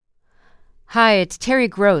Hi, it's Terry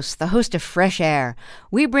Gross, the host of Fresh Air.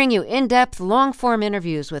 We bring you in-depth, long-form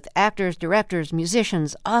interviews with actors, directors,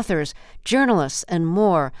 musicians, authors, journalists, and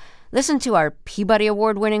more. Listen to our Peabody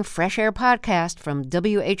Award-winning Fresh Air podcast from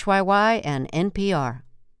WHYY and NPR.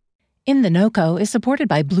 In the NoCo is supported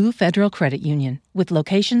by Blue Federal Credit Union, with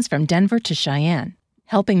locations from Denver to Cheyenne,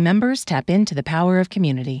 helping members tap into the power of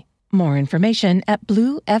community. More information at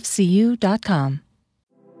bluefcu.com.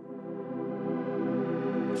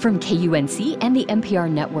 From KUNC and the NPR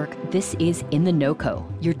network, this is In the NoCo,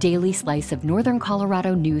 your daily slice of Northern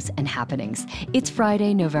Colorado news and happenings. It's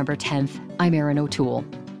Friday, November 10th. I'm Erin O'Toole.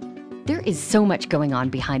 There is so much going on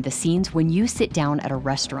behind the scenes when you sit down at a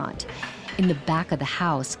restaurant. In the back of the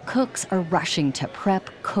house, cooks are rushing to prep,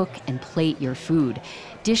 cook, and plate your food.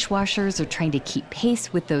 Dishwashers are trying to keep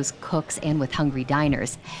pace with those cooks and with hungry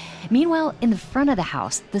diners. Meanwhile, in the front of the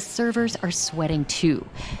house, the servers are sweating too.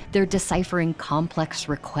 They're deciphering complex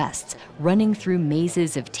requests, running through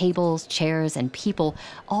mazes of tables, chairs, and people,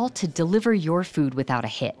 all to deliver your food without a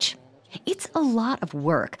hitch. It's a lot of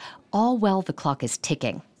work, all while the clock is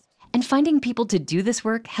ticking. And finding people to do this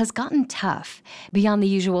work has gotten tough. Beyond the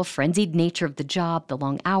usual frenzied nature of the job, the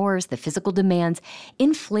long hours, the physical demands,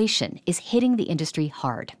 inflation is hitting the industry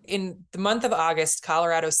hard. In the month of August,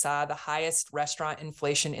 Colorado saw the highest restaurant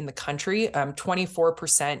inflation in the country,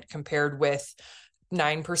 24% compared with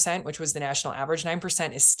 9%, which was the national average.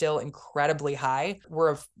 9% is still incredibly high.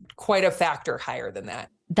 We're quite a factor higher than that.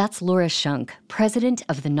 That's Laura Shunk, president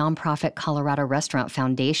of the nonprofit Colorado Restaurant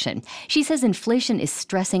Foundation. She says inflation is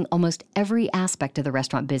stressing almost every aspect of the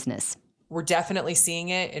restaurant business. We're definitely seeing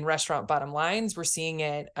it in restaurant bottom lines. We're seeing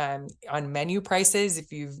it on menu prices.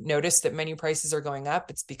 If you've noticed that menu prices are going up,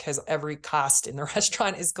 it's because every cost in the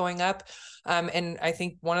restaurant is going up. And I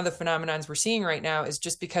think one of the phenomenons we're seeing right now is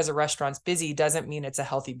just because a restaurant's busy doesn't mean it's a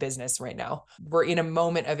healthy business right now. We're in a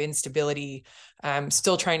moment of instability,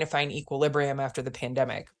 still trying to find equilibrium after the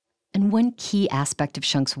pandemic. And one key aspect of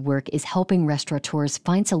Shunk's work is helping restaurateurs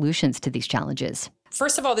find solutions to these challenges.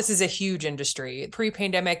 First of all, this is a huge industry.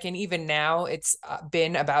 Pre-pandemic and even now, it's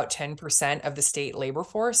been about 10% of the state labor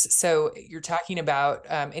force. So you're talking about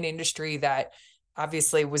an industry that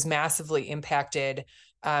obviously was massively impacted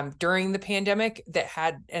during the pandemic that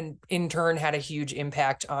had, and in turn, had a huge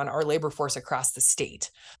impact on our labor force across the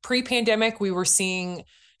state. Pre-pandemic, we were seeing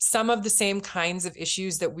some of the same kinds of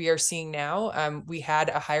issues that we are seeing now. We had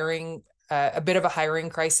a bit of a hiring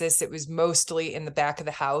crisis. It was mostly in the back of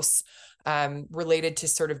the house, related to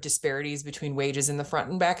sort of disparities between wages in the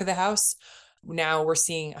front and back of the house. Now we're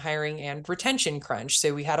seeing hiring and retention crunch.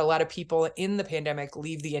 So we had a lot of people in the pandemic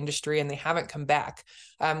leave the industry and they haven't come back,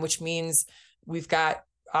 which means we've got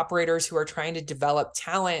operators who are trying to develop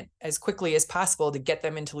talent as quickly as possible to get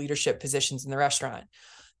them into leadership positions in the restaurant.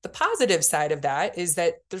 The positive side of that is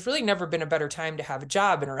that there's really never been a better time to have a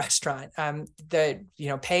job in a restaurant. The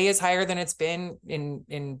pay is higher than it's been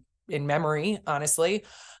in memory, honestly.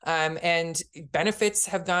 And benefits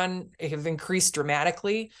have increased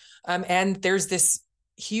dramatically. And there's this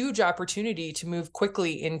huge opportunity to move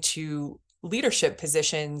quickly into leadership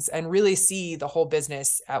positions and really see the whole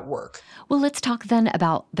business at work. Well, let's talk then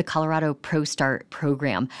about the Colorado ProStart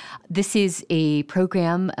program. This is a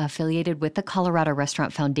program affiliated with the Colorado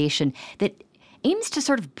Restaurant Foundation that aims to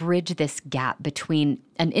sort of bridge this gap between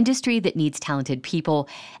an industry that needs talented people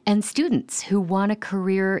and students who want a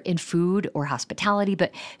career in food or hospitality,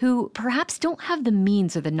 but who perhaps don't have the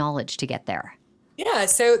means or the knowledge to get there. Yeah,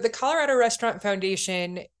 so the Colorado Restaurant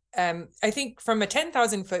Foundation, I think from a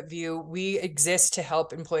 10,000-foot view, we exist to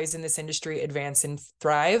help employees in this industry advance and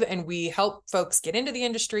thrive. And we help folks get into the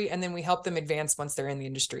industry, and then we help them advance once they're in the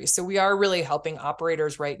industry. So we are really helping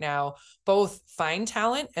operators right now both find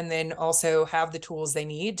talent and then also have the tools they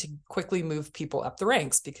need to quickly move people up the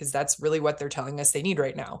ranks, because that's really what they're telling us they need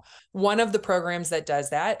right now. One of the programs that does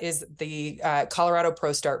that is the Colorado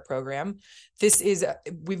ProStart program.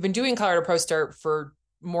 We've been doing Colorado ProStart for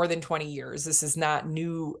more than 20 years. This is not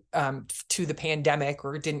new to the pandemic,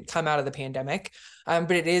 or it didn't come out of the pandemic,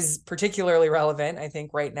 but it is particularly relevant, I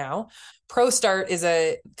think, right now. ProStart is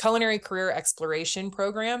a culinary career exploration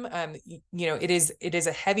program. It is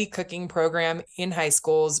a heavy cooking program in high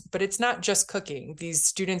schools, but it's not just cooking. These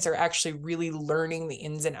students are actually really learning the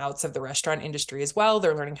ins and outs of the restaurant industry as well.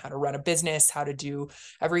 They're learning how to run a business, how to do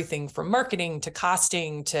everything from marketing to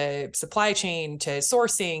costing to supply chain to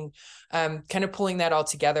sourcing, kind of pulling that all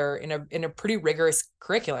together in a pretty rigorous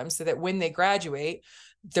curriculum so that when they graduate,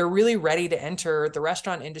 they're really ready to enter the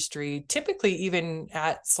restaurant industry, typically even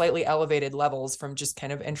at slightly elevated levels from just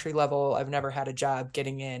kind of entry level. I've never had a job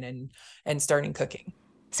getting in and starting cooking.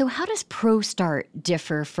 So how does ProStart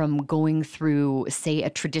differ from going through, say, a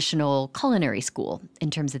traditional culinary school in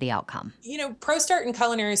terms of the outcome? ProStart and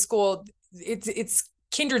culinary school, it's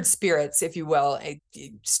kindred spirits, if you will.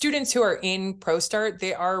 Students who are in ProStart,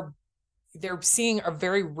 they're seeing a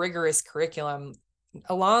very rigorous curriculum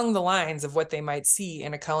along the lines of what they might see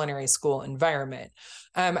in a culinary school environment.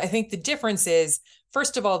 I think the difference is,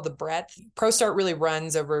 first of all, the breadth. ProStart really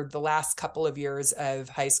runs over the last couple of years of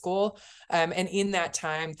high school. And in that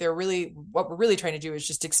time, what we're really trying to do is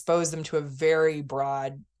just expose them to a very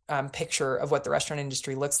broad picture of what the restaurant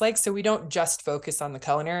industry looks like. So we don't just focus on the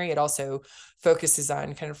culinary. It also focuses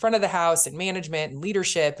on kind of front of the house and management and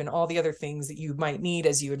leadership and all the other things that you might need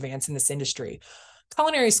as you advance in this industry.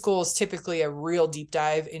 Culinary school is typically a real deep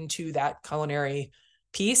dive into that culinary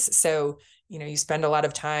piece. So, you spend a lot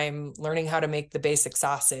of time learning how to make the basic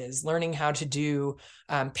sauces, learning how to do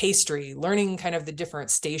pastry, learning kind of the different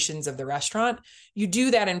stations of the restaurant. You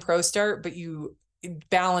do that in ProStart, but you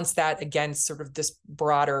balance that against sort of this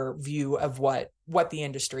broader view of what the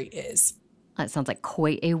industry is. That sounds like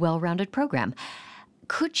quite a well-rounded program.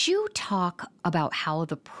 Could you talk about how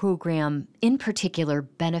the program in particular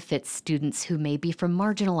benefits students who may be from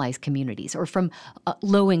marginalized communities or from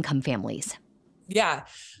low-income families? Yeah.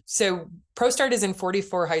 So ProStart is in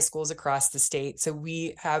 44 high schools across the state. So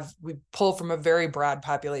we pull from a very broad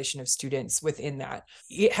population of students within that.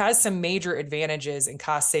 It has some major advantages and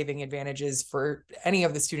cost-saving advantages for any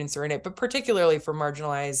of the students who are in it, but particularly for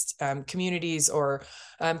marginalized communities or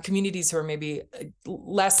communities who are maybe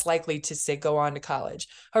less likely to, say, go on to college.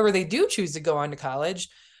 However, they do choose to go on to college.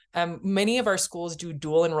 Many of our schools do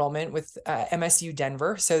dual enrollment with MSU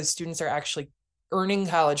Denver. So students are actually earning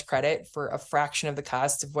college credit for a fraction of the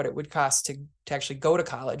cost of what it would cost to actually go to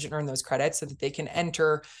college and earn those credits so that they can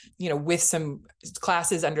enter, with some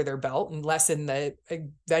classes under their belt and lessen the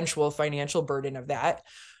eventual financial burden of that.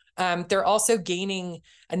 They're also gaining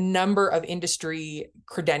a number of industry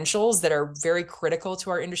credentials that are very critical to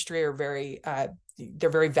our industry, or they're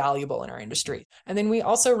very valuable in our industry. And then we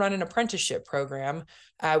also run an apprenticeship program,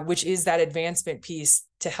 which is that advancement piece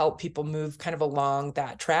to help people move kind of along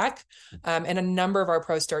that track. And a number of our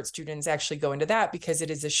ProStart students actually go into that because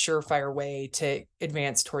it is a surefire way to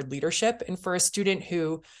advance toward leadership. And for a student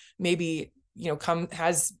who maybe,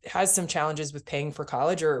 has some challenges with paying for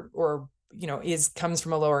college or comes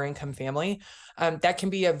from a lower income family, that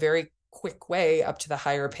can be a very quick way up to the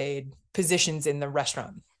higher paid positions in the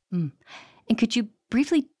restaurant. Mm. And could you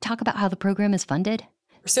briefly talk about how the program is funded?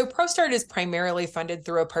 So ProStart is primarily funded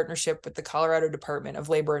through a partnership with the Colorado Department of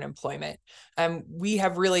Labor and Employment. We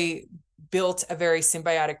have really built a very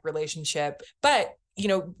symbiotic relationship, but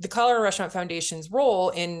the Colorado Restaurant Foundation's role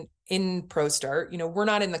in ProStart, we're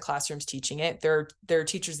not in the classrooms teaching it. There are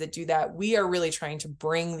teachers that do that. We are really trying to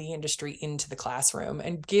bring the industry into the classroom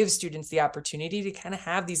and give students the opportunity to kind of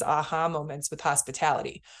have these aha moments with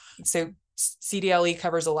hospitality. So CDLE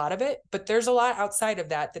covers a lot of it, but there's a lot outside of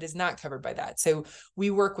that is not covered by that. So we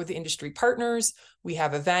work with industry partners. We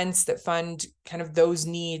have events that fund kind of those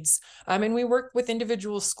needs. And we work with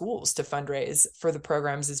individual schools to fundraise for the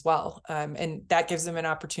programs as well. And that gives them an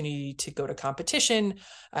opportunity to go to competition,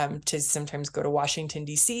 to sometimes go to Washington,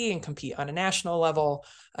 D.C. and compete on a national level,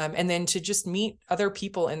 and then to just meet other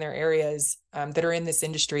people in their areas that are in this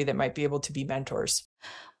industry that might be able to be mentors.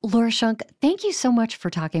 Laura Shunk, thank you so much for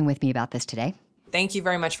talking with me about this today. Thank you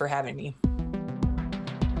very much for having me.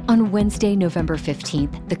 On Wednesday, November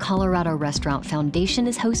 15th, the Colorado Restaurant Foundation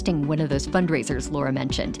is hosting one of those fundraisers Laura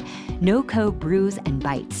mentioned. NoCo Brews and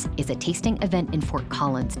Bites is a tasting event in Fort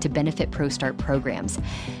Collins to benefit ProStart programs.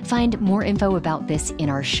 Find more info about this in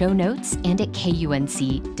our show notes and at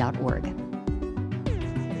kunc.org.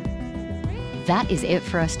 That is it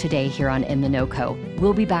for us today here on In the NoCo.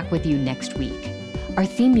 We'll be back with you next week. Our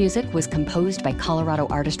theme music was composed by Colorado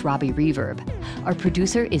artist Robbie Reverb. Our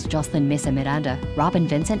producer is Jocelyn Mesa Miranda. Robin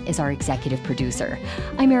Vincent is our executive producer.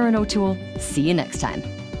 I'm Erin O'Toole. See you next time.